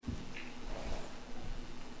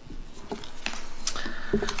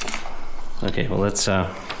Okay, well, let's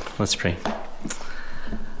pray.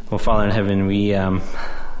 Well, Father in heaven, we want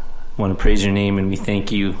to praise your name, and we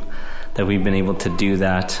thank you that we've been able to do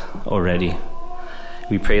that already.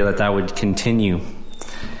 We pray that would continue,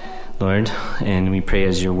 Lord, and we pray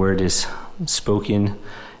as your word is spoken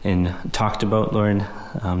and talked about, Lord,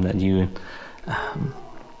 that your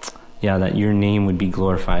name would be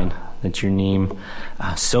glorified, that your name,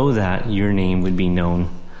 so that your name would be known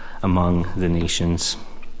among the nations.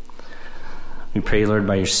 We pray, Lord,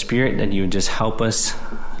 by your Spirit that you would just help us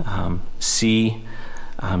see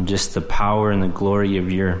just the power and the glory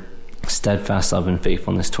of your steadfast love and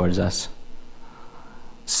faithfulness towards us,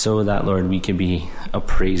 so that, Lord, we can be a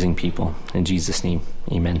praising people. In Jesus' name,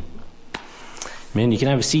 amen. Amen. You can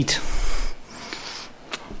have a seat.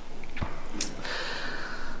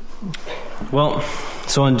 Well,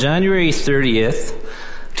 so on January 30th,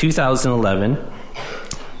 2011,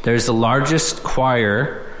 there's the largest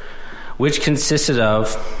choir, which consisted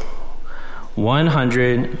of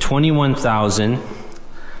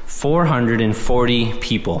 121,440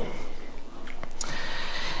 people.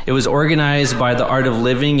 It was organized by the Art of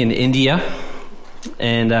Living in India,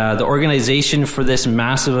 and the organization for this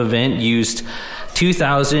massive event used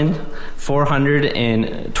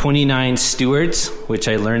 2,429 stewards, which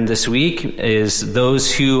I learned this week is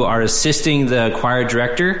those who are assisting the choir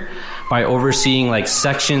director by overseeing like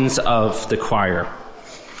sections of the choir.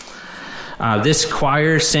 This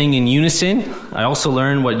choir sang in unison. I also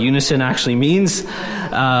learned what unison actually means.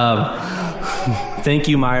 Thank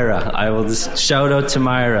you, Myra. I will just shout out to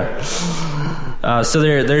Myra. So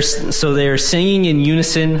they're singing in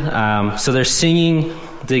unison. So they're singing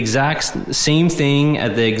the exact same thing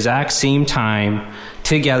at the exact same time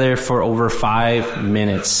together for over 5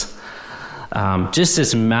 minutes. Just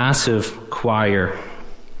this massive choir.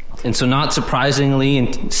 And so not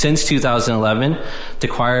surprisingly, since 2011,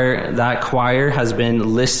 that choir has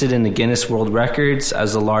been listed in the Guinness World Records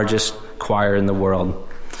as the largest choir in the world.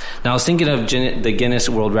 Now I was thinking of the Guinness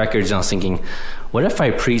World Records, and I was thinking, what if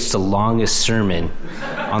I preached the longest sermon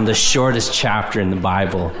on the shortest chapter in the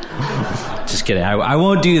Bible? Just kidding. I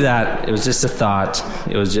won't do that. It was just a thought.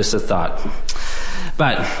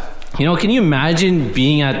 But, can you imagine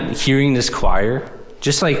hearing this choir?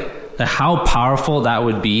 Just like how powerful that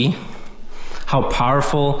would be, how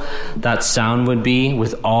powerful that sound would be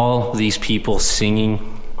with all these people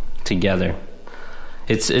singing together.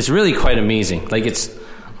 It's really quite amazing. It's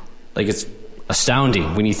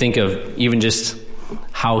astounding when you think of even just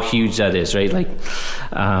how huge that is, right?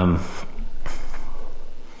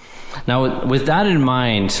 Now, with that in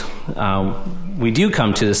mind, we do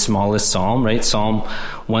come to the smallest psalm, right? Psalm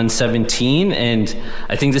 117, and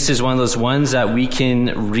I think this is one of those ones that we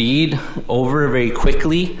can read over very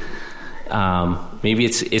quickly. Maybe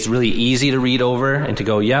it's really easy to read over and to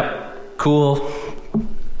go, yep, cool,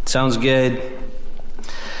 sounds good.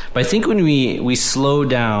 But I think when we slow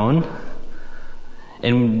down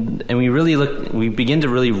and we begin to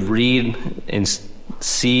really read and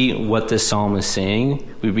see what this psalm is saying,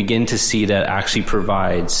 we begin to see that it actually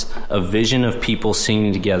provides a vision of people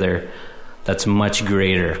singing together that's much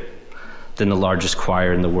greater than the largest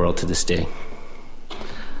choir in the world to this day.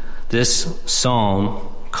 This psalm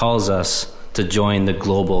calls us to join the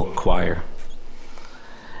global choir.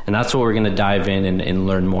 And that's what we're going to dive in and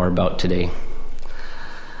learn more about today.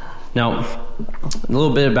 Now, a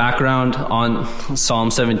little bit of background on Psalm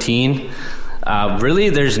 17. Really,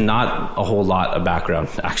 there's not a whole lot of background,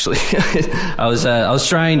 actually. I was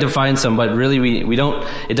trying to find some, but really we don't.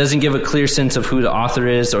 It doesn't give a clear sense of who the author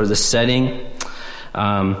is or the setting.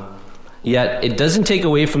 Yet it doesn't take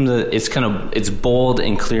away from its bold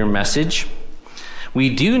and clear message.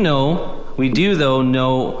 We do know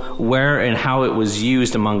where and how it was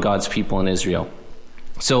used among God's people in Israel.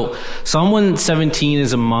 So Psalm 117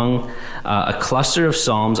 is among a cluster of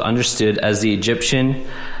psalms understood as the Egyptian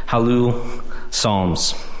Lytle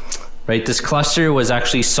Psalms. Right? This cluster was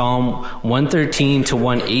actually Psalm 113 to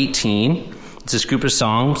 118. It's this group of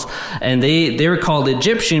psalms, and they were called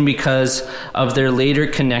Egyptian because of their later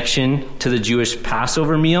connection to the Jewish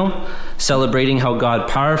Passover meal, celebrating how God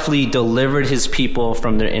powerfully delivered his people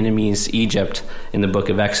from their enemies, Egypt, in the book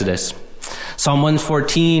of Exodus. Psalm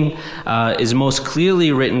 114 is most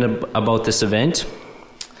clearly written about this event.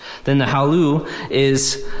 Then the Lytle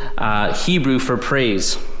is Hebrew for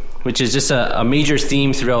praise, which is just a major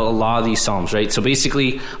theme throughout a lot of these psalms, right? So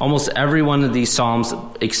basically, almost every one of these psalms,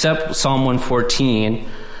 except Psalm 114,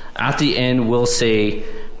 at the end will say,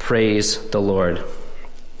 praise the Lord.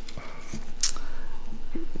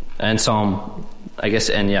 And Psalm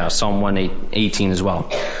 118 as well.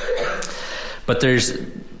 But there's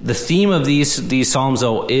the theme of these psalms,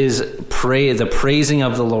 though, is the praising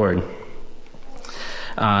of the Lord.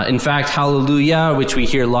 In fact, hallelujah, which we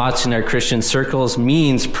hear lots in our Christian circles,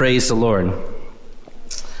 means praise the Lord.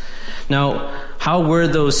 Now, how were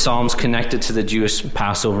those psalms connected to the Jewish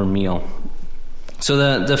Passover meal?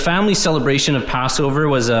 So the family celebration of Passover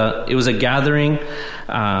was a gathering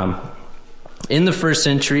in the first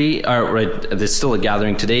century. There's still a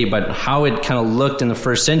gathering today, but how it kind of looked in the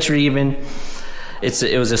first century even,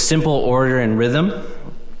 it was a simple order and rhythm.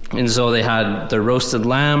 And so they had the roasted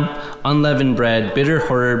lamb, unleavened bread, bitter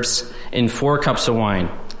herbs, and 4 cups of wine.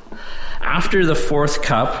 After the 4th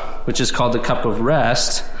cup, which is called the cup of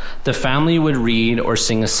rest, the family would read or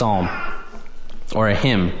sing a psalm or a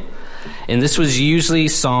hymn. And this was usually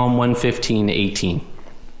Psalm 115-18.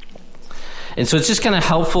 And so it's just kind of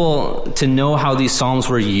helpful to know how these psalms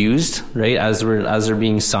were used, right, as they're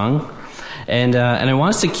being sung. And I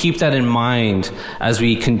want us to keep that in mind as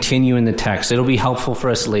we continue in the text. It'll be helpful for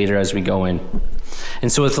us later as we go in.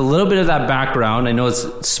 And so with a little bit of that background, I know it's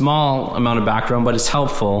a small amount of background, but it's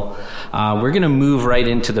helpful. We're going to move right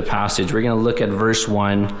into the passage. We're going to look at verse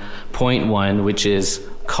 1, point 1, which is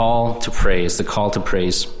call to praise, the call to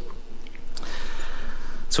praise.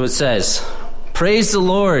 So it says, praise the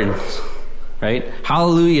Lord, right?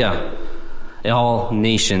 Hallelujah, all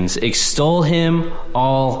nations. Extol him,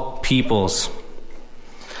 all peoples.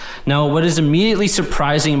 Now, what is immediately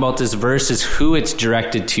surprising about this verse is who it's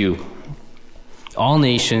directed to. All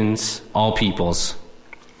nations, all peoples.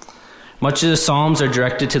 Much of the Psalms are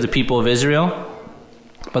directed to the people of Israel,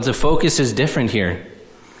 but the focus is different here.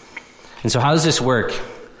 And so how does this work?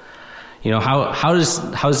 How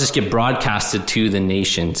does this get broadcasted to the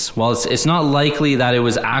nations? Well, it's not likely that it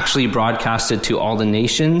was actually broadcasted to all the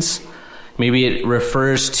nations. Maybe it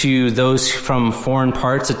refers to those from foreign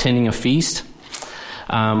parts attending a feast.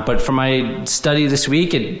 But for my study this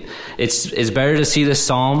week, it's better to see this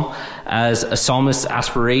psalm as a psalmist's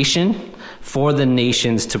aspiration for the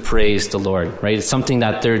nations to praise the Lord, right? It's something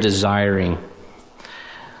that they're desiring.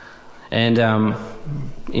 And, and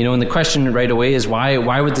the question right away is why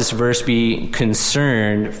would this verse be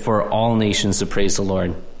concerned for all nations to praise the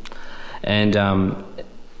Lord? And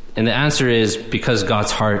the answer is because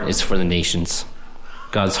God's heart is for the nations.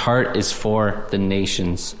 God's heart is for the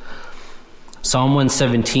nations. Psalm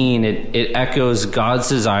 117, it echoes God's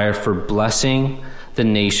desire for blessing the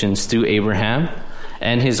nations through Abraham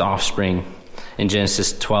and his offspring in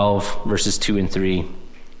Genesis 12, verses 2 and 3,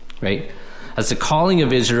 right? As the calling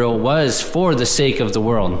of Israel was for the sake of the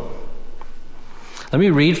world. Let me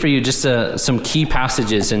read for you just some key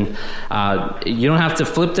passages, and you don't have to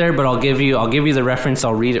flip there, but I'll give you the reference.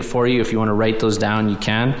 I'll read it for you. If you want to write those down, you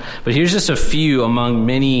can. But here's just a few among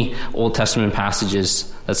many Old Testament passages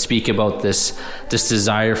that speak about this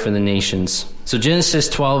desire for the nations. So Genesis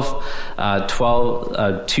 12,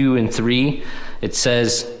 2 and 3, it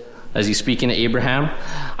says, as he's speaking to Abraham,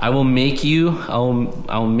 I will make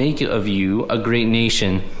of you a great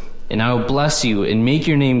nation, and I will bless you and make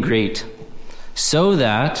your name great, so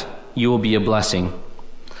that you will be a blessing.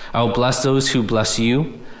 I will bless those who bless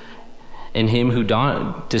you, and him who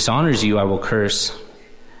dishonors you I will curse.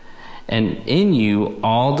 And in you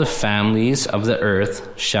all the families of the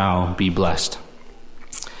earth shall be blessed.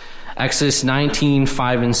 Exodus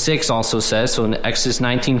 19:5 and 6 also says, so in Exodus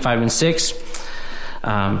 19:5 and 6,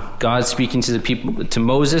 God speaking to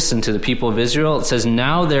Moses and to the people of Israel, it says,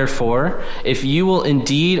 now therefore, if you will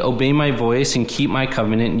indeed obey my voice and keep my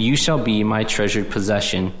covenant, you shall be my treasured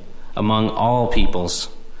possession among all peoples.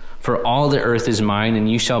 For all the earth is mine, and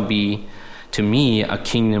you shall be to me a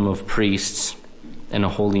kingdom of priests and a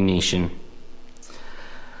holy nation.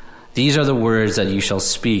 These are the words that you shall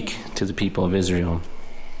speak to the people of Israel.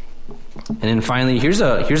 And then finally, here's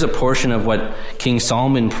a portion of what King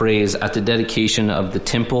Solomon prays at the dedication of the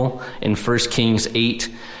temple in 1 Kings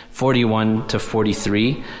 8:41 to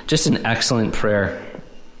 43. Just an excellent prayer.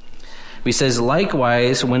 He says,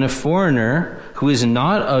 likewise, when a foreigner who is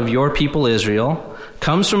not of your people Israel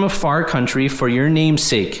comes from a far country for your name's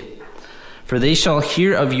sake, for they shall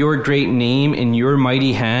hear of your great name and your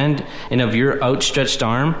mighty hand and of your outstretched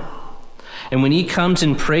arm. And when he comes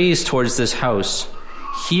and prays towards this house,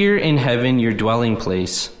 hear in heaven your dwelling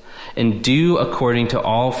place, and do according to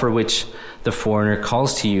all for which the foreigner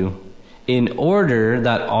calls to you, in order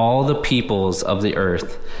that all the peoples of the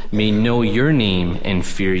earth may know your name and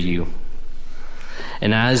fear you,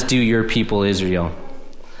 and as do your people Israel,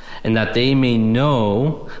 and that they may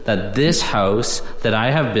know that this house that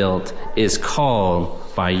I have built is called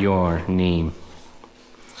by your name.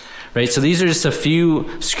 Right, so these are just a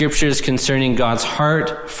few scriptures concerning God's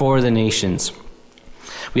heart for the nations.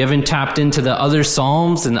 We haven't tapped into the other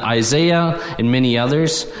Psalms and Isaiah and many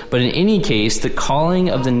others, but in any case, the calling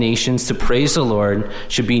of the nations to praise the Lord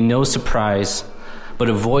should be no surprise, but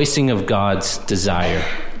a voicing of God's desire.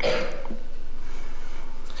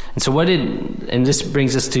 And so and this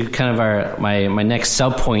brings us to kind of my next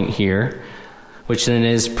sub-point here, which then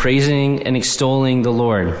is praising and extolling the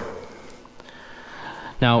Lord.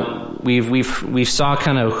 Now, we've saw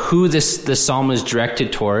kind of who this psalm is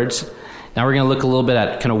directed towards. Now we're going to look a little bit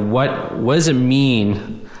at kind of what does it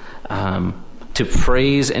mean to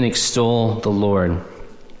praise and extol the Lord.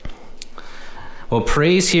 Well,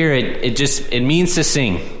 praise here, it means to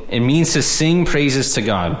sing. It means to sing praises to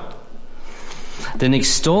God. Then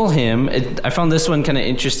extol him, I found this one kind of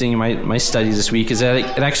interesting in my studies this week, is that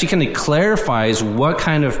it actually kind of clarifies what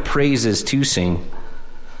kind of praises to sing,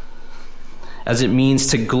 as it means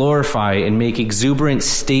to glorify and make exuberant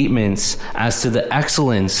statements as to the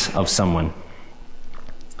excellence of someone.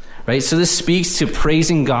 Right? So this speaks to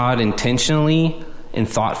praising God intentionally and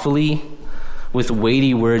thoughtfully with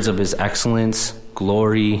weighty words of his excellence,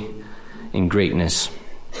 glory, and greatness.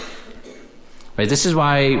 Right? This is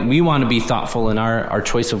why we want to be thoughtful in our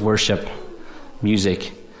choice of worship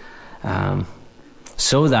music,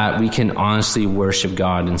 so that we can honestly worship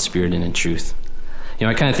God in spirit and in truth. You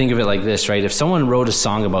know, I kind of think of it like this, right? If someone wrote a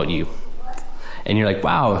song about you, and you're like,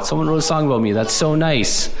 wow, someone wrote a song about me, that's so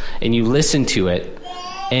nice, and you listen to it,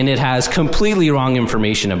 and it has completely wrong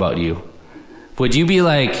information about you, would you be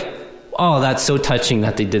like, oh, that's so touching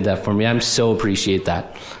that they did that for me, I'm so appreciate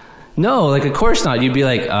that? No, like, of course not. You'd be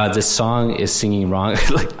like, this song is singing wrong.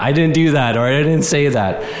 Like, I didn't do that, or I didn't say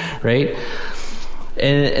that, right?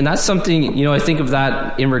 And that's something, you know, I think of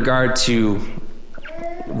that in regard to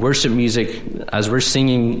worship music as we're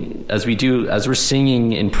singing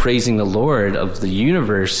and praising the Lord of the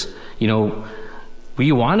universe. You know,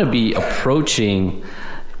 we want to be approaching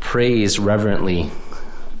praise reverently.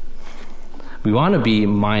 We want to be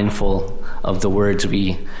mindful of the words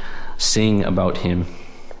we sing about him.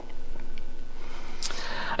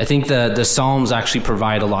 I think the Psalms actually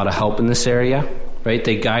provide a lot of help in this area, right?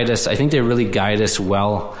 They guide us. I think they really guide us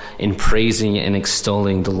well in praising and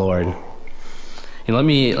extolling the Lord. And let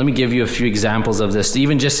me give you a few examples of this,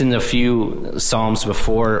 even just in the few Psalms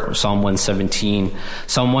before Psalm 117.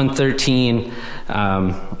 Psalm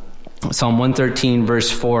 113, verse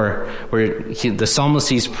 4, where the psalmist,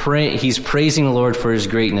 he's praising the Lord for his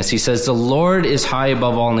greatness. He says, the Lord is high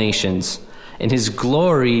above all nations, and his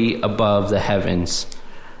glory above the heavens.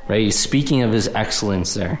 Right? He's speaking of his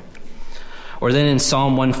excellence there. Or then in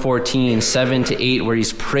Psalm 114, 7-8, where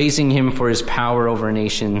he's praising him for his power over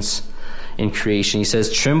nations in creation. He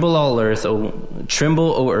says, tremble, O earth,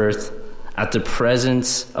 at the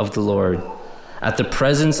presence of the Lord, at the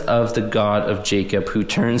presence of the God of Jacob, who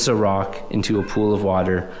turns the rock into a pool of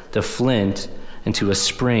water, the flint into a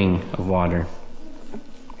spring of water.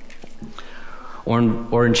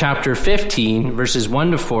 Or in chapter 15, verses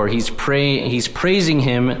 1-4, he's praising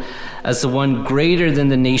him as the one greater than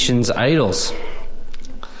the nation's idols. He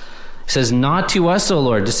says, not to us, O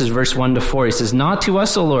Lord. This is verse 1-4. He says, not to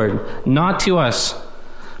us, O Lord, not to us,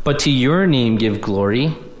 but to your name give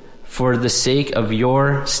glory, for the sake of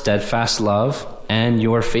your steadfast love and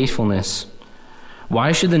your faithfulness.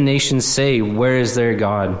 Why should the nations say, where is their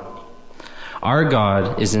God? Our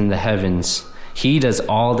God is in the heavens. He does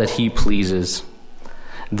all that he pleases.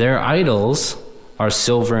 Their idols are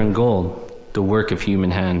silver and gold, the work of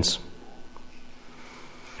human hands.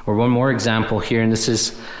 Or one more example here, and this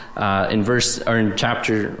is in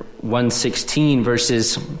chapter 116,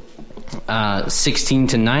 verses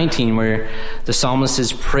 16-19, where the psalmist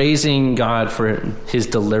is praising God for his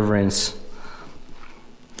deliverance.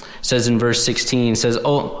 It says in verse 16, it says,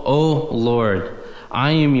 O Lord,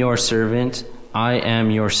 I am your servant,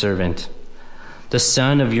 the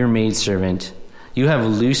son of your maidservant. You have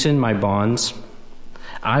loosened my bonds.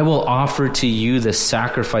 I will offer to you the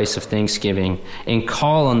sacrifice of thanksgiving and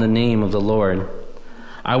call on the name of the Lord.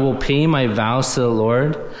 I will pay my vows to the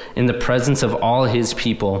Lord in the presence of all his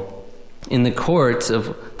people, in the courts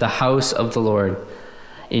of the house of the Lord,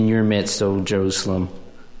 in your midst, O Jerusalem.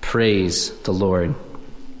 Praise the Lord.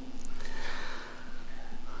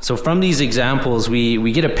 So from these examples,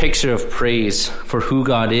 we get a picture of praise for who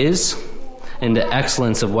God is and the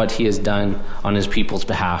excellence of what he has done on his people's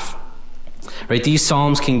behalf. Right? These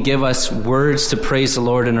psalms can give us words to praise the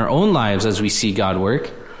Lord in our own lives as we see God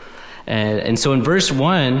work. And so in verse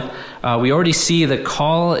 1, we already see the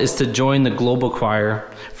call is to join the global choir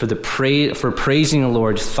for praising the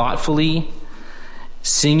Lord thoughtfully,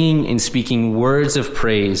 singing and speaking words of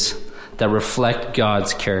praise that reflect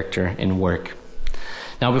God's character and work.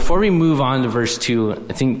 Now, before we move on to verse 2,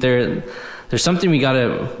 I think there's something we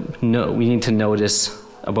need to notice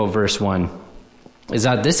about verse 1, is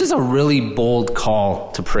that this is a really bold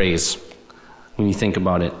call to praise when you think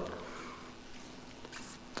about it.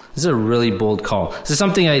 This is a really bold call. This is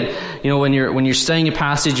something when you're studying a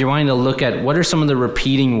passage, you're wanting to look at what are some of the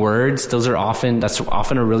repeating words. That's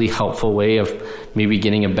often a really helpful way of maybe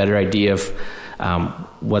getting a better idea of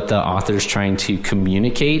what the author is trying to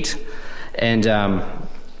communicate. And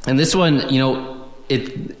this one,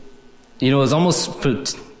 it was almost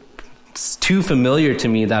too familiar to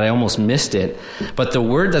me that I almost missed it. But the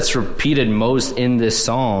word that's repeated most in this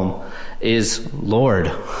psalm is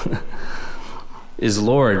Lord. Is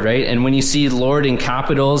Lord, right? And when you see Lord in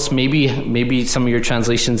capitals, maybe some of your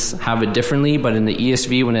translations have it differently, but in the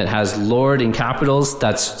ESV, when it has Lord in capitals,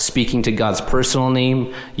 that's speaking to God's personal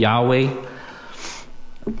name, Yahweh.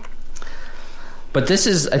 But I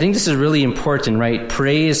think this is really important, right?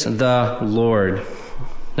 Praise the Lord.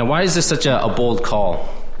 Now, why is this such a bold call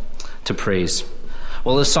to praise?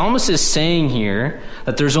 Well, the psalmist is saying here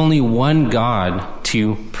that there's only one God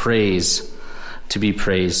to praise, to be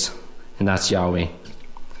praised, and that's Yahweh.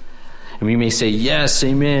 And we may say, yes,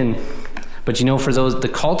 amen. But for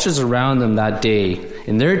the cultures around them that day,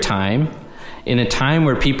 in their time, in a time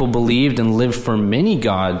where people believed and lived for many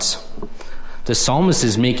gods, the psalmist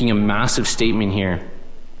is making a massive statement here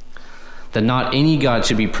that not any God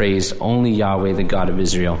should be praised, only Yahweh, the God of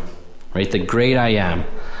Israel, right? The great I am,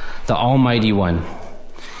 the Almighty One.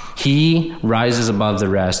 He rises above the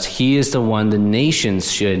rest. He is the one the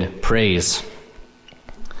nations should praise.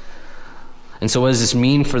 And so what does this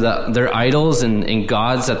mean for their idols and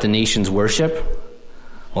gods that the nations worship?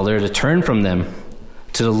 Well, they're to turn from them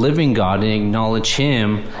to the living God and acknowledge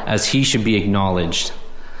Him as He should be acknowledged,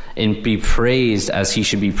 and be praised as He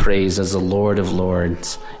should be praised, as the Lord of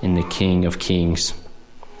Lords and the King of Kings.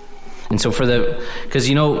 And so for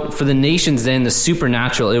the nations then, the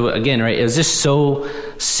supernatural, it was just so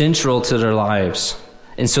central to their lives.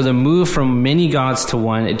 And so the move from many gods to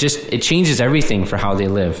one, it changes everything for how they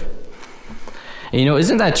live. And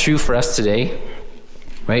isn't that true for us today?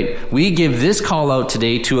 Right? We give this call out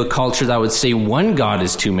today to a culture that would say one God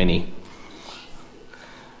is too many.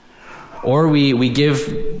 Or we give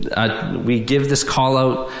this call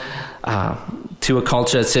out to a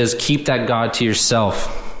culture that says, keep that God to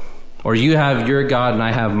yourself. Or you have your God and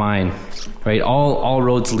I have mine. Right? All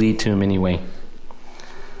roads lead to Him anyway.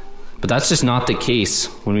 But that's just not the case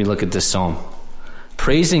when we look at this psalm.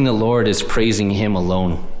 Praising the Lord is praising Him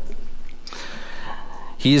alone.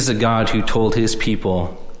 He is the God who told His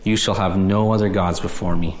people, you shall have no other gods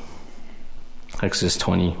before me. Exodus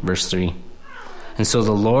 20, verse 3. And so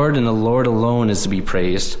the Lord and the Lord alone is to be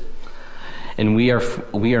praised. And we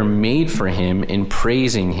are made for Him, and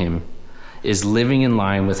praising Him is living in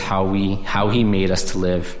line with how He made us to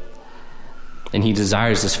live. And He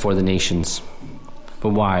desires this for the nations. But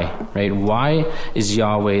why? Right? Why is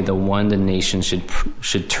Yahweh the one the nations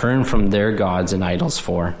should turn from their gods and idols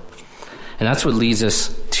for? And that's what leads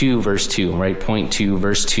us to verse 2, right? Point 2,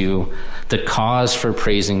 verse 2, the cause for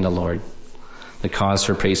praising the Lord. The cause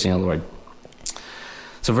for praising the Lord.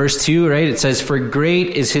 So verse 2, right, it says, for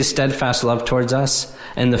great is His steadfast love towards us,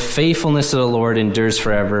 and the faithfulness of the Lord endures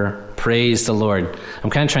forever. Praise the Lord. I'm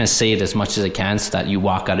kind of trying to say it as much as I can so that you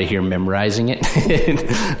walk out of here memorizing it.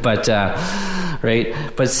 But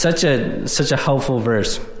such a helpful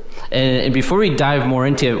verse. And before we dive more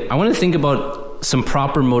into it, I want to think about some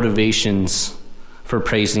proper motivations for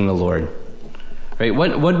praising the Lord. Right?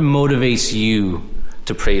 What motivates you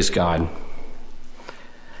to praise God?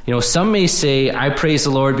 Some may say, I praise the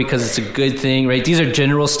Lord because it's a good thing, right? These are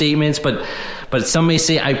general statements, but some may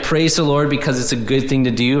say, I praise the Lord because it's a good thing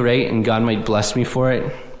to do, right? And God might bless me for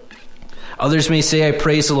it. Others may say, I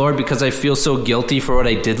praise the Lord because I feel so guilty for what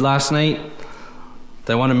I did last night,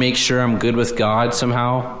 that I want to make sure I'm good with God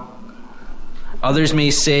somehow. Others may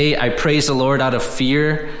say, I praise the Lord out of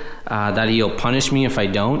fear that He'll punish me if I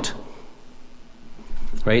don't.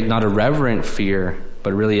 Right? Not a reverent fear,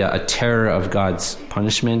 but really a terror of God's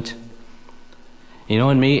punishment.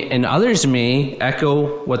 And others may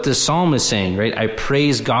echo what this psalm is saying, right? I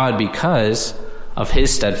praise God because of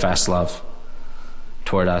His steadfast love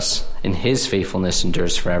toward us, and His faithfulness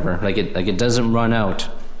endures forever. Like it doesn't run out.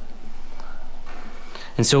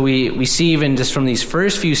 And so we see even just from these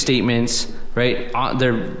first few statements, right,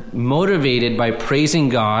 they're motivated by praising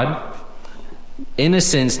God, in a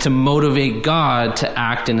sense, to motivate God to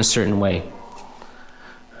act in a certain way.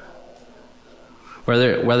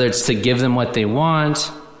 Whether it's to give them what they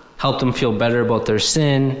want, help them feel better about their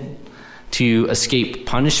sin, to escape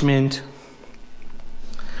punishment,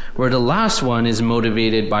 where the last one is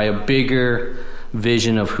motivated by a bigger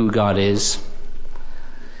vision of who God is.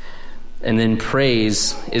 And then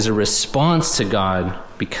praise is a response to God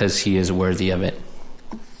because he is worthy of it.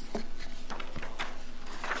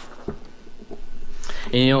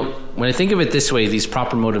 And when I think of it this way, these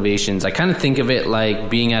proper motivations, I kind of think of it like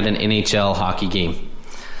being at an NHL hockey game.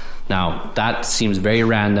 Now, that seems very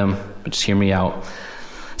random, but just hear me out.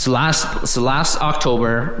 So last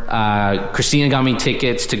October, Christina got me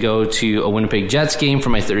tickets to go to a Winnipeg Jets game for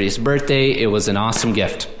my 30th birthday. It was an awesome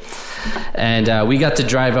gift. And we got to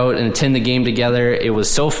drive out and attend the game together. It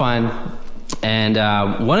was so fun. And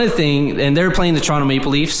one of the things, and they were playing the Toronto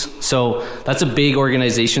Maple Leafs, so that's a big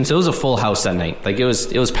organization. So it was a full house that night. Like it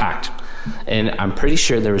was packed. And I'm pretty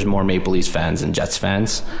sure there was more Maple Leafs fans than Jets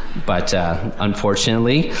fans, but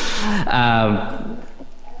unfortunately.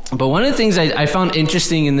 But one of the things I found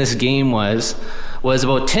interesting in this game was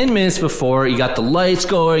about 10 minutes before, you got the lights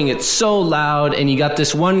going, it's so loud, and you got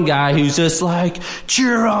this one guy who's just like,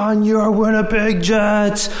 cheer on your Winnipeg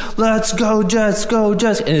Jets, let's go Jets, go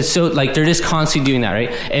Jets. And it's so, like, they're just constantly doing that,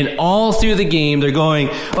 right? And all through the game, they're going,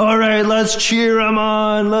 all right, let's cheer them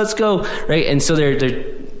on, let's go, right? And so they're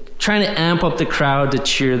trying to amp up the crowd to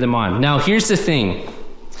cheer them on. Now, here's the thing.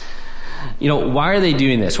 Why are they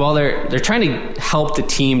doing this? Well, they're trying to help the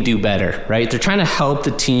team do better, right? They're trying to help the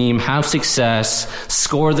team have success,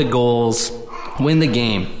 score the goals, win the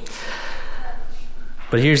game.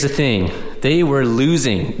 But here's the thing. They were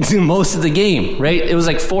losing most of the game, right? It was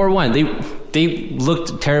like 4-1. They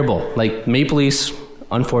looked terrible. Like, Maple Leafs,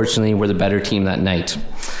 unfortunately, were the better team that night.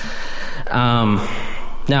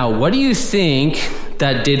 Now, what do you think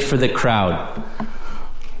that did for the crowd?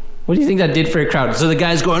 What do you think that did for a crowd? So the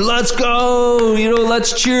guy's going, let's go,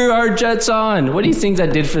 let's cheer our Jets on. What do you think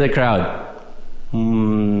that did for the crowd?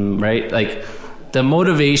 Right? Like, the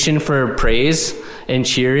motivation for praise and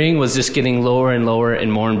cheering was just getting lower and lower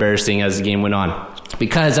and more embarrassing as the game went on.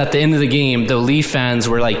 Because at the end of the game, the Leaf fans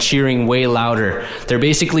were like cheering way louder. They're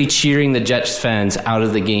basically cheering the Jets fans out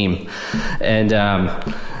of the game. And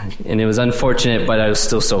it was unfortunate, but it was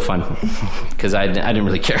still so fun because I didn't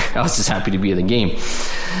really care. I was just happy to be in the game.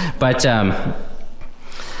 But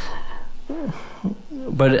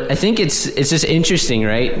I think it's just interesting,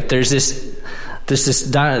 right? There's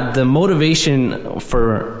the motivation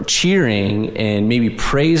for cheering and maybe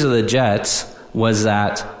praise of the Jets was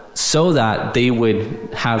that so that they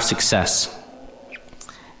would have success.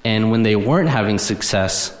 And when they weren't having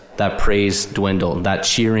success, that praise dwindled, that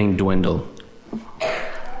cheering dwindled.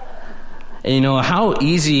 And how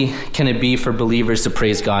easy can it be for believers to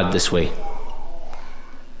praise God this way?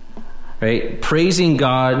 Right? Praising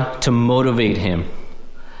God to motivate him.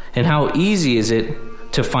 And how easy is it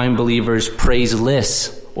to find believers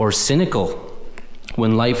praiseless or cynical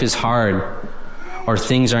when life is hard or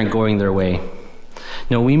things aren't going their way?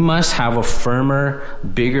 No, we must have a firmer,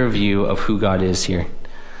 bigger view of who God is here.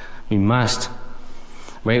 We must.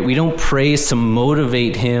 Right? We don't praise to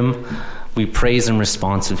motivate him. We praise in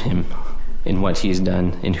response of him in what he has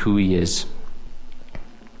done and who he is.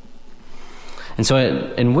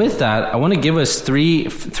 And with that, I want to give us three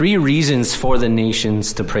reasons for the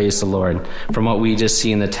nations to praise the Lord from what we just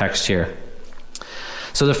see in the text here.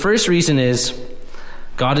 So the first reason is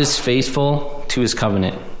God is faithful to his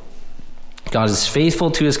covenant. God is faithful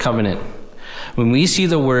to his covenant. When we see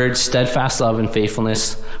the word steadfast love and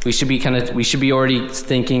faithfulness, we should be already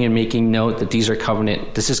thinking and making note that this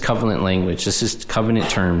is covenant language. This is covenant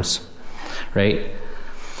terms, right?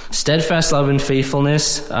 Steadfast love and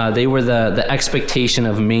faithfulness, they were the expectation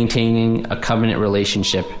of maintaining a covenant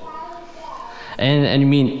relationship. And I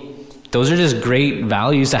mean, those are just great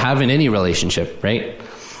values to have in any relationship, right?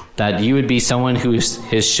 That you would be someone who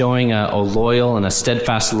is showing a loyal and a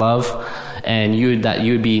steadfast love, and you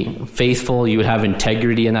would be faithful, you would have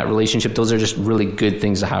integrity in that relationship. Those are just really good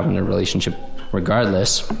things to have in a relationship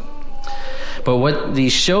regardless. But what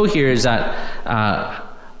these show here is that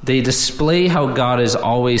they display how God has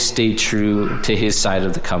always stayed true to his side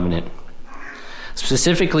of the covenant.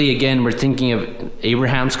 Specifically, again, we're thinking of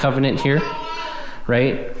Abraham's covenant here,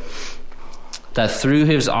 right? That through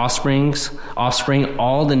his offspring,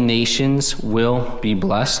 all the nations will be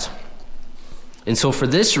blessed. And so for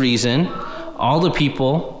this reason, all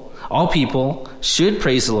people should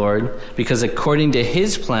praise the Lord, because according to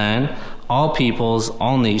his plan, all peoples,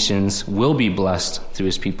 all nations will be blessed through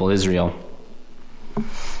his people Israel.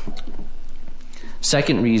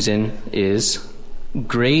 Second reason is,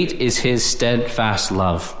 great is his steadfast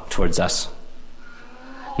love towards us.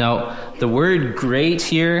 Now, the word great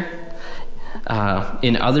here,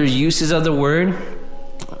 in other uses of the word,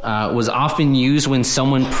 was often used when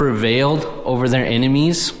someone prevailed over their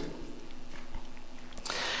enemies.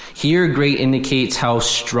 Here, great indicates how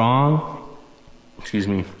strong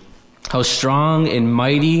and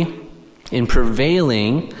mighty and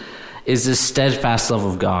prevailing is the steadfast love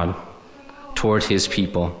of God toward his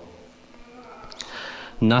people.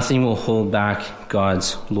 Nothing will hold back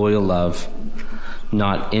God's loyal love,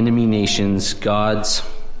 not enemy nations, gods,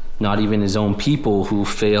 not even his own people who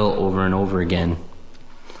fail over and over again.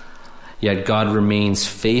 Yet God remains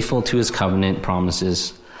faithful to his covenant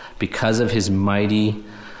promises because of his mighty,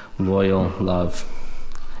 loyal love.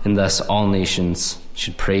 And thus all nations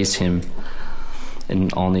should praise him,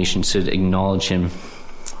 and all nations should acknowledge him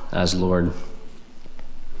as Lord.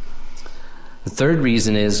 The third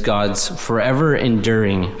reason is God's forever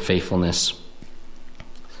enduring faithfulness.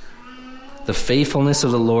 The faithfulness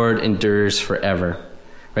of the Lord endures forever.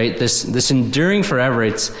 Right? This enduring forever,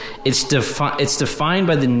 it's defined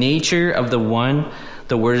by the nature of the one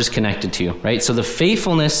the word is connected to. Right? So the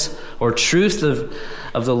faithfulness or truth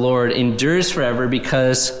of the Lord endures forever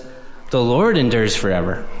because the Lord endures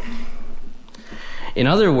forever. In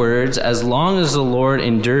other words, as long as the Lord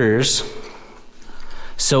endures,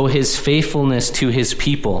 so his faithfulness to his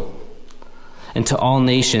people and to all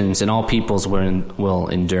nations and all peoples will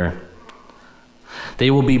endure.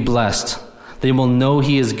 They will be blessed. They will know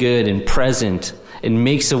he is good and present and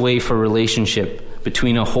makes a way for relationship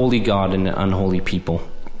between a holy God and an unholy people.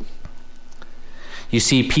 You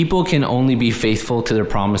see, people can only be faithful to their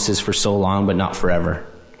promises for so long, but not forever.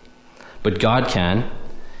 But God can,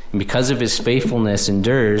 and because of his faithfulness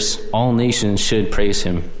endures, all nations should praise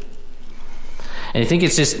him. And I think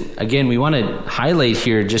it's just, again, we want to highlight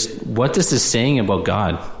here just what this is saying about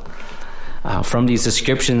God. From these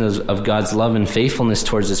descriptions of God's love and faithfulness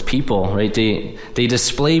towards his people, right? They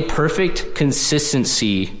display perfect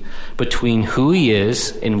consistency between who he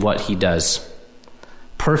is and what he does.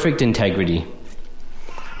 Perfect integrity.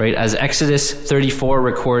 Right? As Exodus 34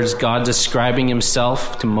 records God describing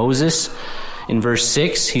himself to Moses in verse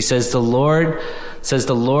 6, he says, the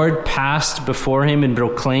Lord passed before him and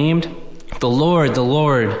proclaimed, the Lord,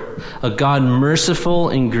 a God merciful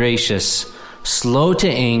and gracious, slow to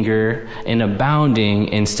anger, and abounding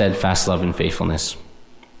in steadfast love and faithfulness.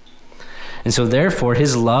 And so therefore,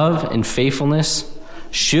 his love and faithfulness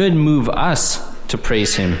should move us to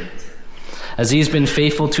praise him. As he's been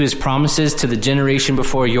faithful to his promises to the generation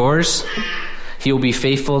before yours, he will be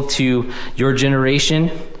faithful to your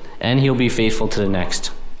generation, and he'll be faithful to the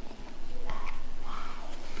next.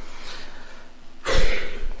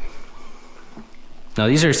 Now,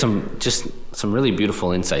 these are some really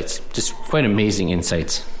beautiful insights, just quite amazing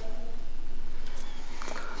insights.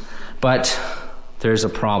 But there's a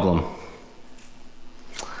problem.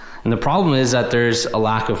 And the problem is that there's a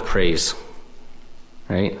lack of praise.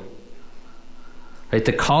 Right? Right?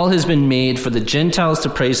 The call has been made for the Gentiles to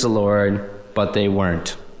praise the Lord, but they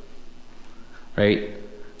weren't. Right?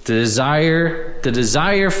 The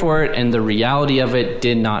desire for it and the reality of it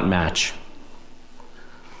did not match.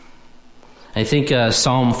 I think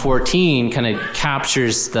Psalm 14 kind of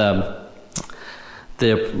captures the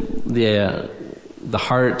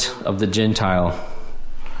heart of the Gentile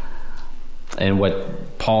and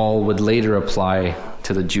what Paul would later apply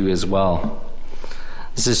to the Jew as well.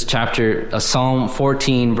 This is Psalm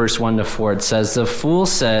 14, verse 1 to 4. It says, the fool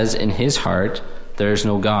says in his heart, there is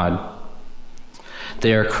no God.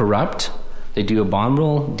 They are corrupt. They do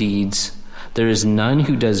abominable deeds. There is none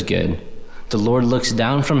who does good. The Lord looks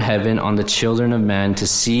down from heaven on the children of man to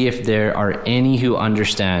see if there are any who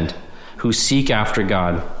understand, who seek after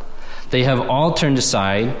God. They have all turned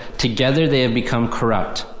aside. Together they have become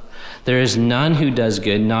corrupt. There is none who does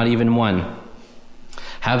good, not even one.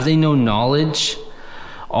 Have they no knowledge?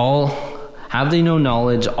 All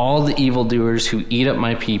the evildoers who eat up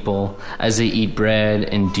my people as they eat bread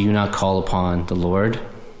and do not call upon the Lord?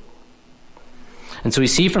 And so we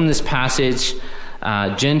see from this passage,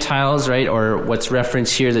 Gentiles, right, or what's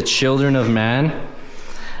referenced here, the children of man,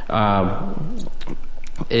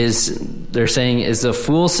 is the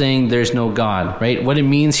fool saying there's no God, right? What it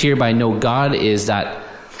means here by no God is that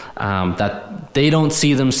they don't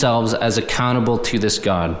see themselves as accountable to this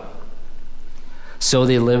God. So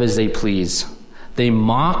they live as they please. They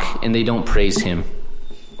mock and they don't praise him.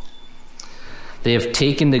 They have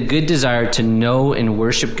taken the good desire to know and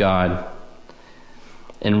worship God,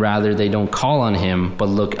 and rather they don't call on him but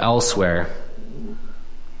look elsewhere.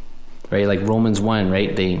 Right? Like Romans 1,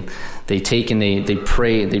 right? They take and they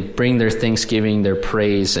pray, they bring their thanksgiving, their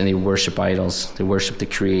praise, and they worship idols. They worship the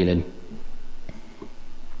created.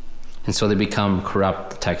 And so they become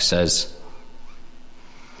corrupt, the text says.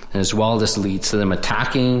 And as well, this leads to them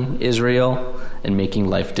attacking Israel and making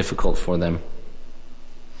life difficult for them.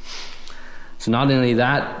 So not only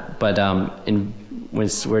that, but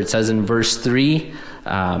where it says in verse 3,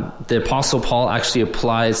 the Apostle Paul actually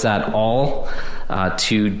applies that all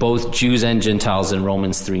to both Jews and Gentiles in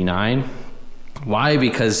Romans 3:9. Why?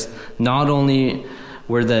 Because not only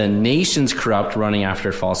were the nations corrupt, running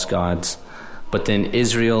after false gods, but then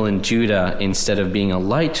Israel and Judah, instead of being a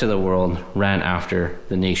light to the world, ran after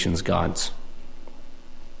the nations' gods.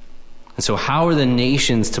 And so how are the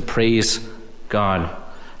nations to praise God?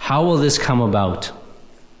 How will this come about?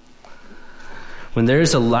 When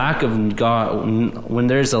there's a lack of God, when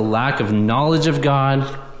there's a lack of knowledge of God,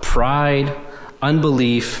 pride,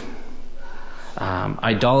 unbelief,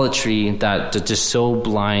 idolatry that just so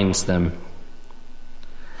blinds them.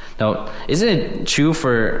 Now, isn't it true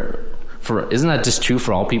isn't that just true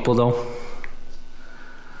for all people though?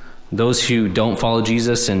 Those who don't follow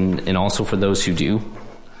Jesus and also for those who do.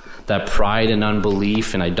 That pride and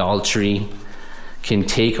unbelief and idolatry can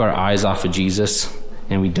take our eyes off of Jesus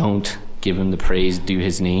and we don't give him the praise due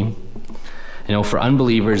his name. You know, for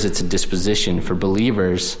unbelievers, it's a disposition. For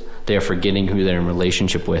believers, they are forgetting who they're in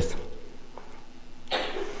relationship with.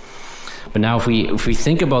 But now if we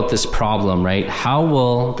think about this problem, right, how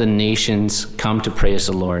will the nations come to praise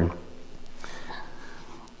the Lord?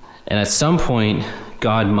 And at some point,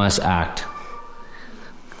 God must act.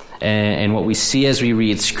 And what we see as we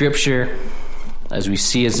read Scripture, as we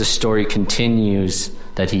see as the story continues,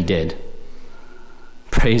 that he did.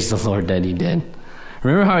 Praise the Lord that he did.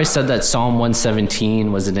 Remember how I said that Psalm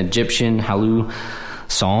 117 was an Egyptian Hallel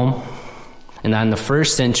psalm? And that in the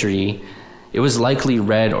first century, it was likely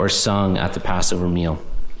read or sung at the Passover meal.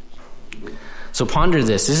 So ponder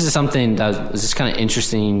this. This is something that is just kind of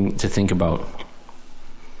interesting to think about.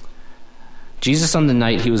 Jesus, on the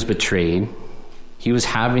night he was betrayed, he was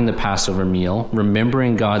having the Passover meal,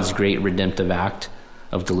 remembering God's great redemptive act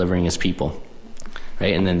of delivering his people.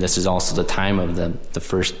 Right? And then this is also the time of the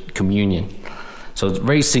first communion. So it's a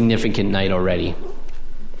very significant night already.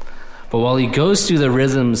 But while he goes through the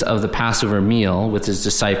rhythms of the Passover meal with his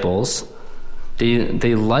disciples,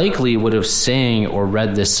 they likely would have sang or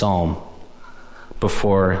read this psalm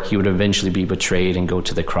before he would eventually be betrayed and go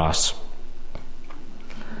to the cross.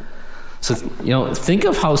 So, think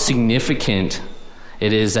of how significant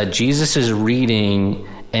it is that Jesus is reading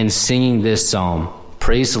and singing this psalm.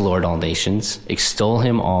 Praise the Lord, all nations. Extol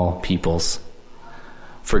him, all peoples.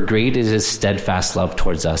 For great is his steadfast love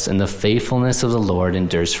towards us, and the faithfulness of the Lord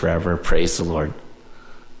endures forever. Praise the Lord.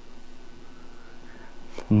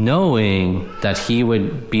 Knowing that he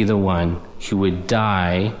would be the one who would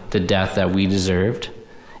die the death that we deserved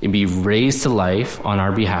and be raised to life on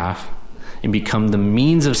our behalf and become the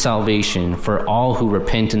means of salvation for all who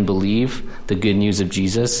repent and believe the good news of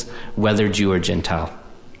Jesus, whether Jew or Gentile,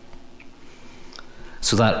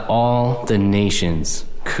 so that all the nations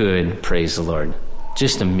could praise the Lord.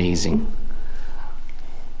 Just amazing.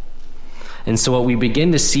 And so what we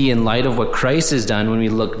begin to see in light of what Christ has done, when we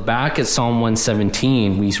look back at Psalm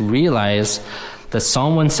 117, we realize that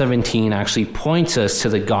Psalm 117 actually points us to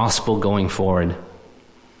the gospel going forward.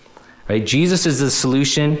 Right? Jesus is the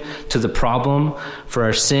solution to the problem for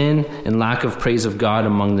our sin and lack of praise of God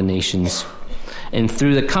among the nations. And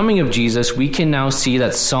through the coming of Jesus, we can now see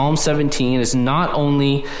that Psalm 17 is not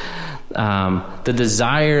only the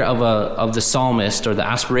desire of the psalmist or the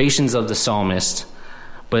aspirations of the psalmist,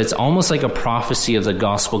 but it's almost like a prophecy of the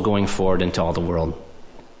gospel going forward into all the world.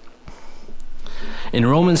 In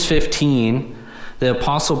Romans 15, the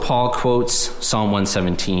Apostle Paul quotes Psalm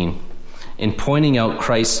 117 in pointing out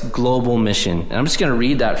Christ's global mission. And I'm just going to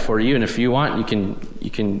read that for you, and if you want, you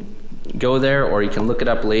can go there or you can look it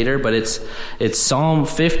up later, but it's Psalm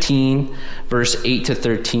 15, verse 8 to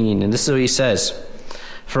 13. And this is what he says.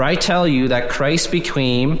 For I tell you that Christ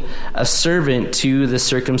became a servant to the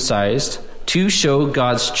circumcised to show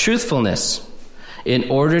God's truthfulness in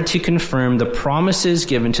order to confirm the promises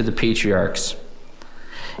given to the patriarchs,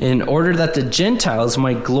 in order that the Gentiles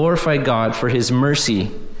might glorify God for his mercy.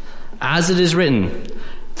 As it is written,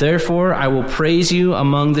 therefore I will praise you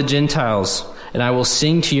among the Gentiles, and I will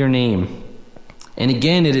sing to your name. And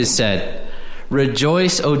again it is said,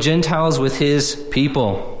 rejoice, O Gentiles, with his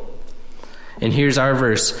people. And here's our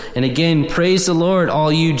verse. And again, praise the Lord,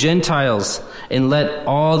 all you Gentiles, and let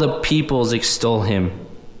all the peoples extol him.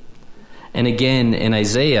 And again in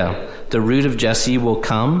Isaiah, the root of Jesse will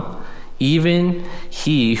come, even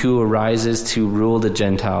he who arises to rule the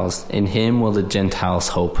Gentiles. In him will the Gentiles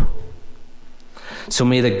hope. So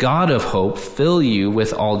may the God of hope fill you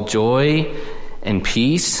with all joy and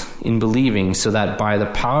peace in believing, so that by the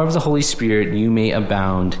power of the Holy Spirit you may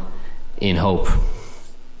abound in hope.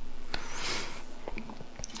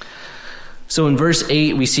 So in verse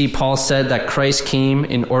 8, we see Paul said that Christ came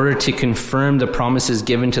in order to confirm the promises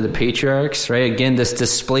given to the patriarchs, right? Again, this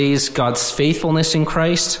displays God's faithfulness in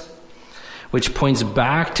Christ, which points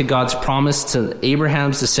back to God's promise to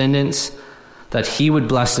Abraham's descendants that he would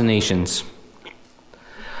bless the nations.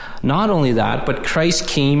 Not only that, but Christ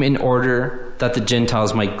came in order that the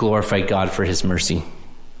Gentiles might glorify God for his mercy.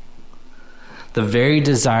 The very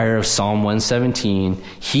desire of Psalm 117,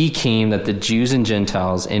 he came that the Jews and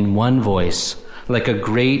Gentiles in one voice, like a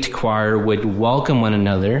great choir, would welcome one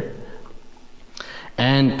another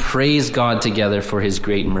and praise God together for his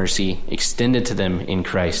great mercy extended to them in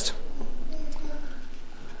Christ.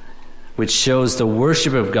 Which shows the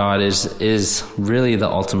worship of God is really the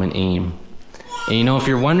ultimate aim. And if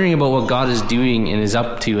you're wondering about what God is doing and is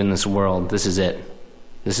up to in this world, this is it.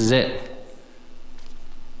 This is it.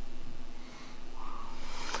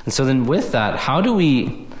 And so then with that, how do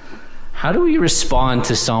we respond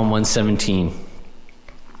to Psalm 117?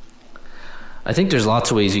 I think there's lots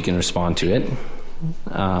of ways you can respond to it.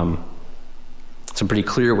 Some pretty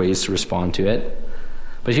clear ways to respond to it.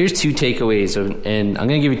 But here's 2 takeaways, and I'm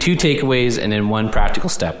going to give you 2 takeaways and then 1 practical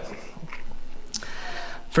step.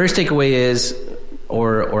 First takeaway is,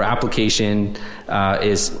 or application,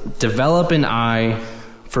 is develop an eye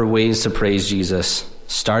for ways to praise Jesus,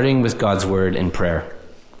 starting with God's word and prayer.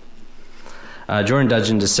 Jordan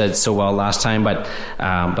Dudgeon just said so well last time, but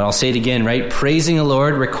I'll say it again, right? Praising the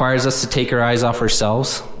Lord requires us to take our eyes off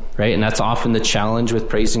ourselves, right? And that's often the challenge with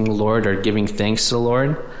praising the Lord or giving thanks to the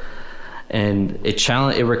Lord. And it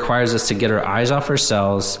requires us to get our eyes off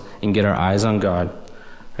ourselves and get our eyes on God,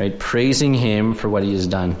 right? Praising him for what he has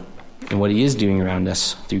done and what he is doing around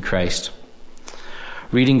us through Christ.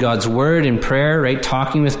 Reading God's word and prayer, right?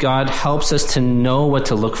 Talking with God helps us to know what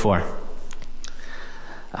to look for.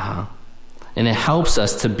 And it helps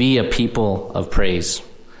us to be a people of praise.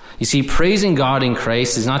 You see, praising God in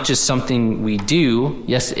Christ is not just something we do.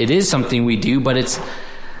 Yes, it is something we do, but it's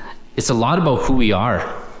a lot about who we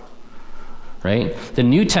are. Right? The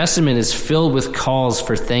New Testament is filled with calls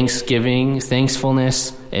for thanksgiving,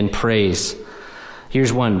 thankfulness, and praise.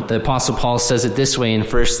 Here's one. The Apostle Paul says it this way in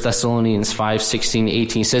 1 Thessalonians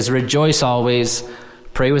 5:16-18. He says, "Rejoice always,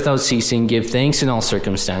 pray without ceasing, give thanks in all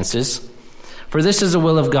circumstances. For this is the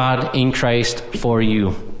will of God in Christ for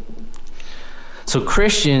you." So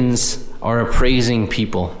Christians are a praising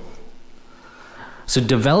people. So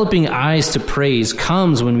developing eyes to praise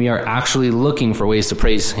comes when we are actually looking for ways to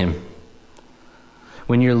praise him.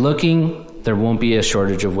 When you're looking, there won't be a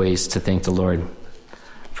shortage of ways to thank the Lord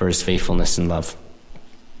for his faithfulness and love.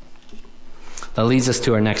 That leads us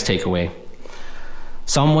to our next takeaway.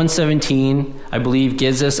 Psalm 117, I believe,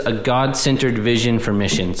 gives us a God-centered vision for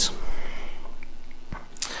missions.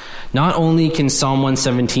 Not only can Psalm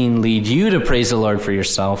 117 lead you to praise the Lord for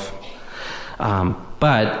yourself,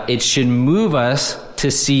 but it should move us to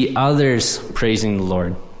see others praising the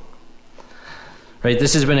Lord. Right?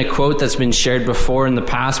 This has been a quote that's been shared before in the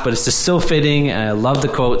past, but it's just so fitting, and I love the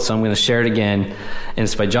quote, so I'm going to share it again. And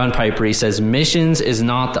it's by John Piper. He says, "Missions is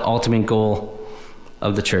not the ultimate goal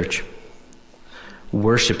of the church.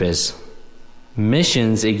 Worship is.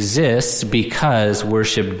 Missions exists because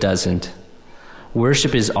worship doesn't.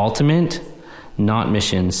 Worship is ultimate, not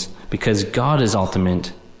missions, because God is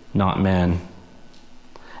ultimate, not man."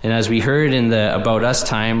 And as we heard in the About Us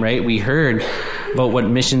time, right, we heard about what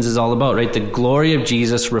missions is all about, right? The glory of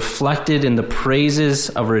Jesus reflected in the praises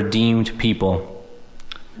of redeemed people.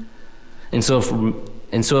 And so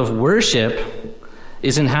if worship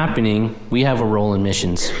isn't happening, we have a role in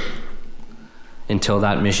missions until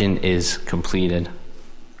that mission is completed.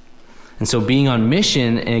 And so being on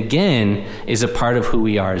mission, again, is a part of who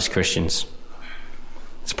we are as Christians.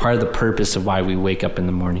 It's part of the purpose of why we wake up in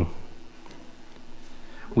the morning.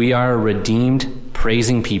 We are a redeemed,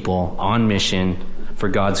 praising people on mission for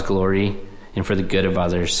God's glory and for the good of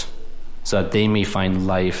others, so that they may find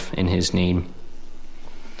life in his name.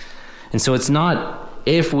 And so it's not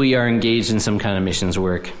if we are engaged in some kind of missions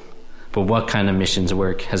work, but what kind of missions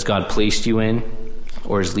work has God placed you in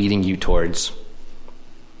or is leading you towards?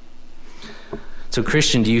 So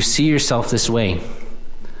Christian, do you see yourself this way?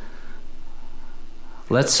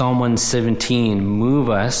 Let Psalm 117 move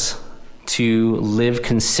us to live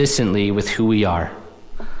consistently with who we are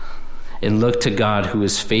and look to God, who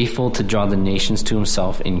is faithful to draw the nations to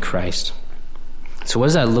himself in Christ. So what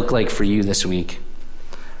does that look like for you this week?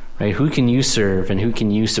 Right? Who can you serve and who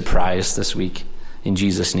can you surprise this week in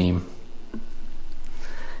Jesus' name?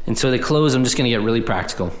 And so to close, I'm just going to get really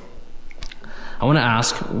practical. I want to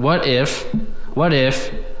ask, what if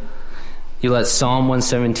you let Psalm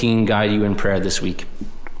 117 guide you in prayer this week?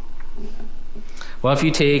 Well, if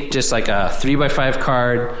you take just like a 3x5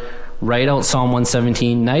 card, write out Psalm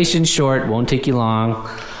 117, nice and short, won't take you long,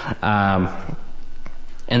 and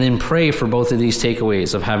then pray for both of these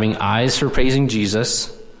takeaways of having eyes for praising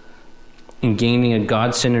Jesus and gaining a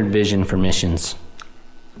God-centered vision for missions.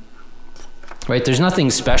 Right? There's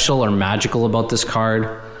nothing special or magical about this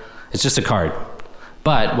card. It's just a card.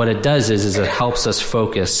 But what it does is it helps us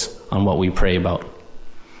focus on what we pray about.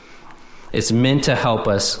 It's meant to help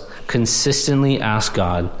us consistently ask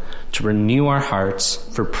God to renew our hearts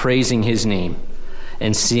for praising his name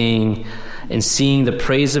and seeing the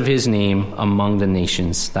praise of his name among the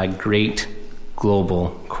nations, that great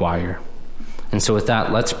global choir. And so with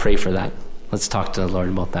that, let's pray for that. Let's talk to the Lord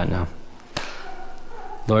about that now.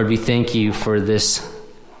 Lord, we thank you for this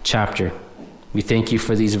chapter. We thank you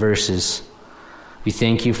for these verses. We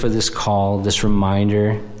thank you for this call, this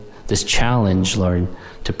reminder, this challenge, Lord,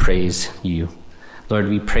 to praise you. Lord,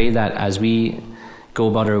 we pray that as we go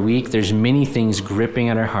about our week, there's many things gripping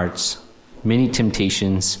at our hearts, many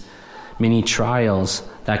temptations, many trials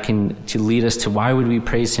that can to lead us to why would we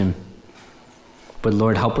praise him? But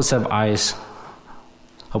Lord, help us have eyes.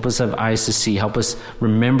 Help us have eyes to see. Help us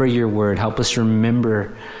remember your word. Help us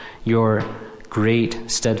remember your great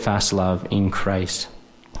steadfast love in Christ,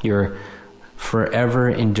 your forever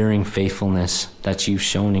enduring faithfulness that you've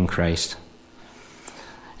shown in Christ.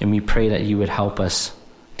 And we pray that you would help us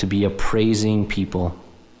to be a praising people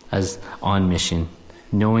as on mission,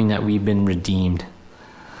 knowing that we've been redeemed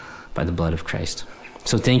by the blood of Christ.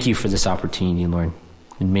 So thank you for this opportunity, Lord.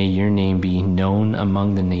 And may your name be known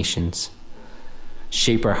among the nations.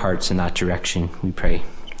 Shape our hearts in that direction, we pray.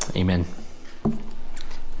 Amen.